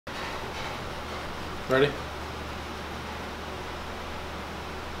Ready?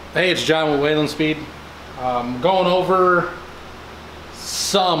 Hey, it's John with Whalen Speed. Going over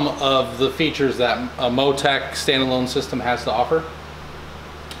some of the features that a Motec standalone system has to offer.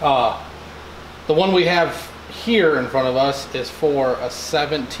 The one we have here in front of us is for a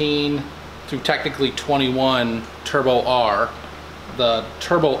 17 through technically 21 Turbo R. The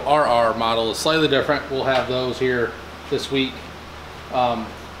Turbo RR model is slightly different. We'll have those here this week.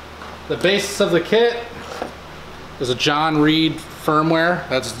 The basis of the kit is a John Reed firmware.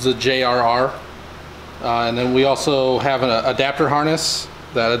 That's the JRR. And then we also have an adapter harness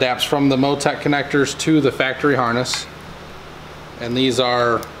that adapts from the Motec connectors to the factory harness. And these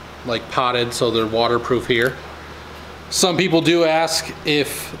are like potted, so they're waterproof here. Some people do ask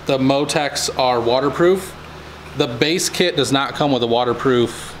if the Motecs are waterproof. The base kit does not come with a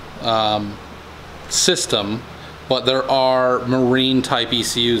waterproof system, but there are marine type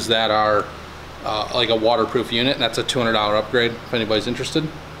ECUs that are like a waterproof unit, and that's a $200 upgrade if anybody's interested.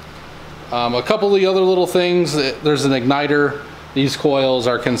 A couple of the other little things, there's an igniter. These coils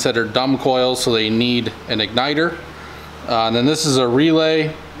are considered dumb coils, so they need an igniter. And then this is a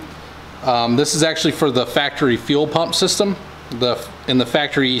relay. This is actually for the factory fuel pump system. In the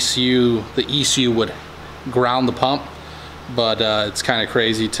factory ECU, the ECU would ground the pump, but it's kind of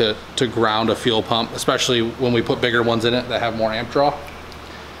crazy to ground a fuel pump, especially when we put bigger ones in it that have more amp draw.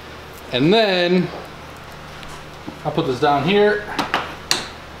 And then I'll put this down here.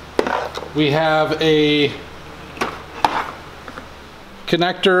 We have a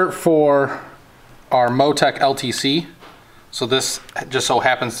connector for our Motec LTC. So this just so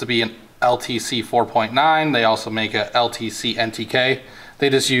happens to be an LTC 4.9. They also make a LTC NTK. They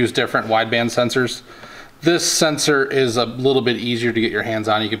just use different wideband sensors. This sensor is a little bit easier to get your hands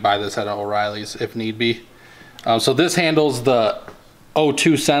on. You could buy this at O'Reilly's if need be. So this handles the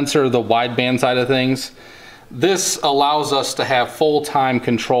O2 sensor, the wideband side of things. This allows us to have full-time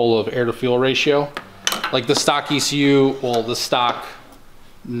control of air to fuel ratio. Like the stock ECU, well, the stock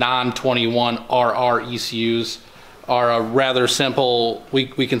non-21 RR ECUs are a rather simple, we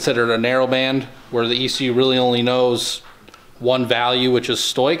consider it a narrow band, where the ECU really only knows one value, which is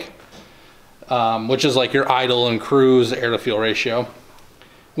stoic, which is like your idle and cruise air to fuel ratio.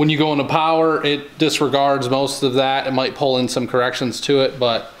 When you go into power, it disregards most of that. It might pull in some corrections to it,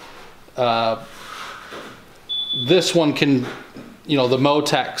 but this one can, you know, the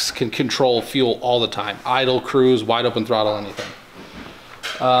Motecs can control fuel all the time. Idle, cruise, wide open throttle, anything.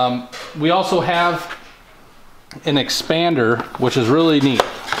 We also have an expander, which is really neat.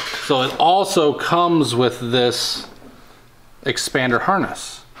 So it also comes with this expander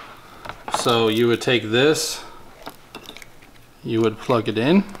harness. So you would take this, you would plug it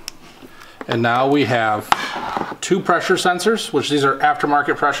in, and now we have two pressure sensors, which these are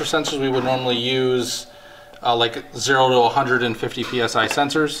aftermarket pressure sensors. We would normally use like 0 to 150 PSI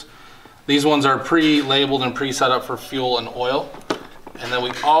sensors. These ones are pre-labeled and pre-set up for fuel and oil. And then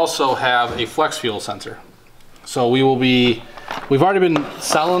we also have a flex fuel sensor. So we've already been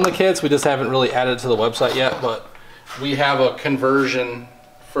selling the kits, we just haven't really added it to the website yet, but we have a conversion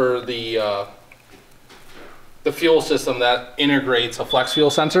for the fuel system that integrates a flex fuel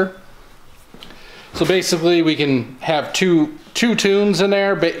sensor. So basically we can have two tunes in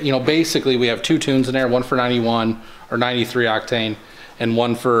there. You know, basically we have two tunes in there, one for 91 or 93 octane and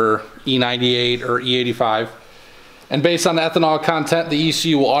one for E98 or E85. And based on the ethanol content, the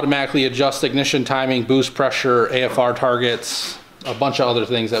ECU will automatically adjust ignition timing, boost pressure, AFR targets, a bunch of other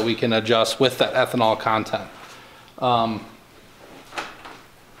things that we can adjust with that ethanol content.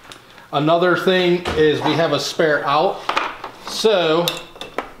 Another thing is we have a spare out. So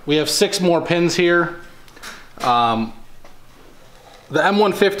we have 6 more pins here. The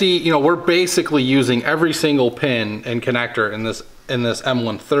M150, you know, we're basically using every single pin and connector in this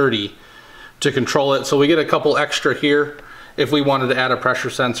M130 to control it. So we get a couple extra here if we wanted to add a pressure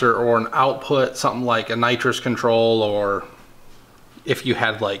sensor or an output, something like a nitrous control, or if you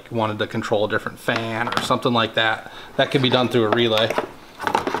had like wanted to control a different fan or something like that, that can be done through a relay.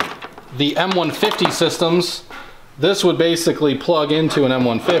 The M150 systems, this would basically plug into an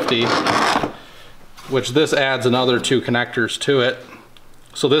M150, which this adds another 2 connectors to it.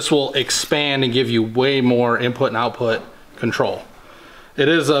 So this will expand and give you way more input and output control. It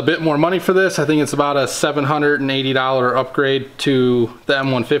is a bit more money for this. I think it's about a $780 upgrade to the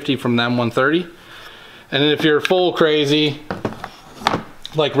M150 from the M130. And if you're full crazy,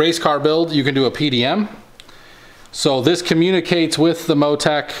 like race car build, you can do a PDM. So this communicates with the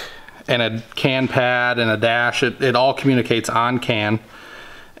Motec and a CAN pad and a dash. It all communicates on CAN.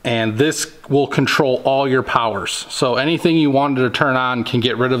 and this will control all your powers. So anything you wanted to turn on can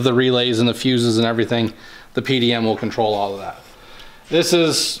get rid of the relays and the fuses and everything. The PDM will control all of that. This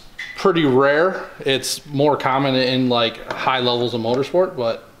is pretty rare. It's more common in like high levels of motorsport,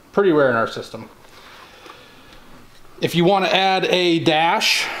 but pretty rare in our system. If you want to add a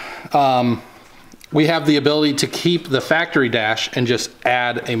dash, we have the ability to keep the factory dash and just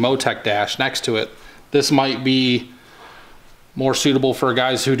add a Motec dash next to it. This might be more suitable for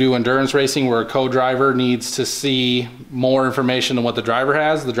guys who do endurance racing where a co-driver needs to see more information than what the driver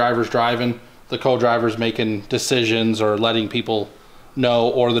has. The driver's driving, the co-driver's making decisions or letting people know,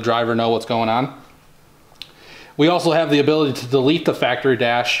 or the driver know what's going on. We also have the ability to delete the factory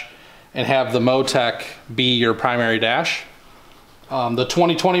dash and have the Motec be your primary dash. The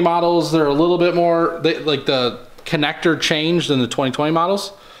 2020 models, they're a little bit more, like the connector changed in the 2020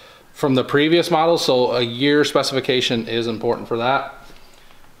 models from the previous models, so a year specification is important for that.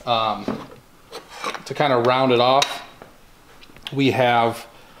 To kind of round it off, we have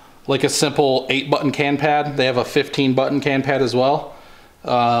like a simple 8-button can pad. They have a 15-button can pad as well.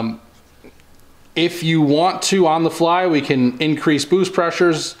 If you want to, on the fly, we can increase boost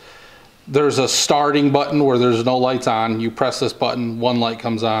pressures. There's a starting button where there's no lights on. You press this button, 1 light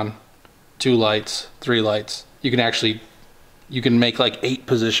comes on, 2 lights, 3 lights. You can make like 8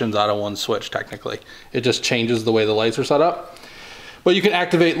 positions out of 1 switch technically. It just changes the way the lights are set up. But you can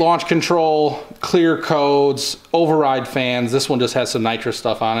activate launch control, clear codes, override fans. This one just has some nitrous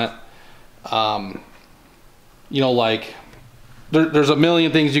stuff on it. You know, like there's a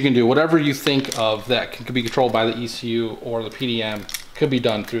million things you can do. Whatever you think of that can be controlled by the ECU or the PDM could be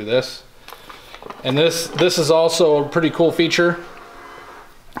done through this. And this is also a pretty cool feature.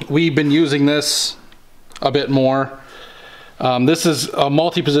 We've been using this a bit more. This is a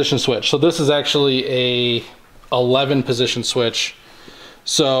multi-position switch. So this is actually a 11 position switch.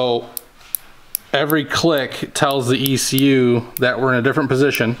 So every click tells the ECU that we're in a different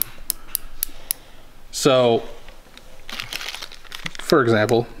position. So for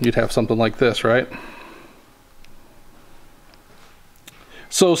example, you'd have something like this, right?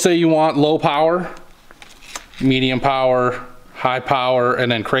 So say you want low power, medium power, high power,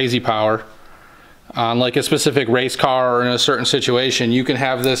 and then crazy power. On like a specific race car or in a certain situation, you can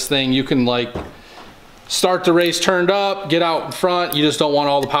have this thing, you can like start the race turned up, get out in front, you just don't want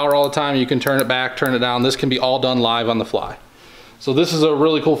all the power all the time, you can turn it back, turn it down. This can be all done live on the fly. So this is a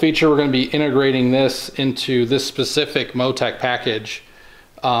really cool feature. We're going to be integrating this into this specific Motec package.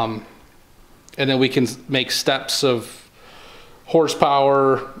 And then we can make steps of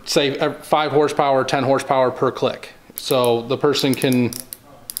horsepower, say 5 horsepower, 10 horsepower per click. So the person can,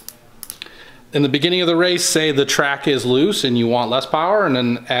 in the beginning of the race, say the track is loose and you want less power, and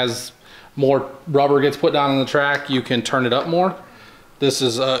then as more rubber gets put down on the track, you can turn it up more. This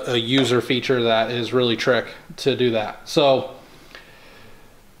is a user feature that is really trick to do that. So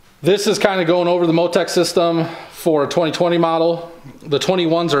this is kind of going over the Motec system for a 2020 model. The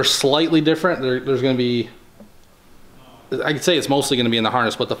 21s are slightly different. There's going to be, I could say it's mostly going to be in the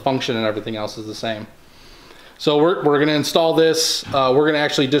harness, but the function and everything else is the same. So we're going to install this. We're going to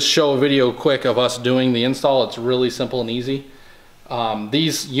actually just show a video quick of us doing the install. It's really simple and easy.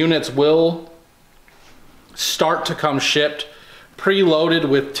 These units will start to come shipped preloaded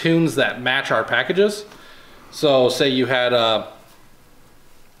with tunes that match our packages. So say you had a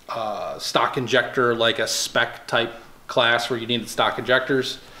stock injector, like a spec type class where you needed stock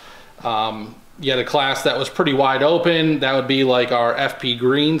injectors. You had a class that was pretty wide open. That would be like our FP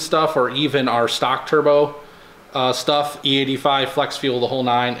green stuff, or even our stock turbo stuff, E85, flex fuel, the whole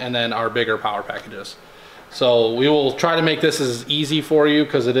 9, and then our bigger power packages. So we will try to make this as easy for you,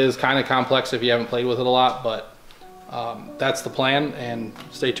 because it is kind of complex if you haven't played with it a lot, but that's the plan, and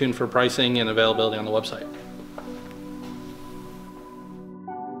stay tuned for pricing and availability on the website.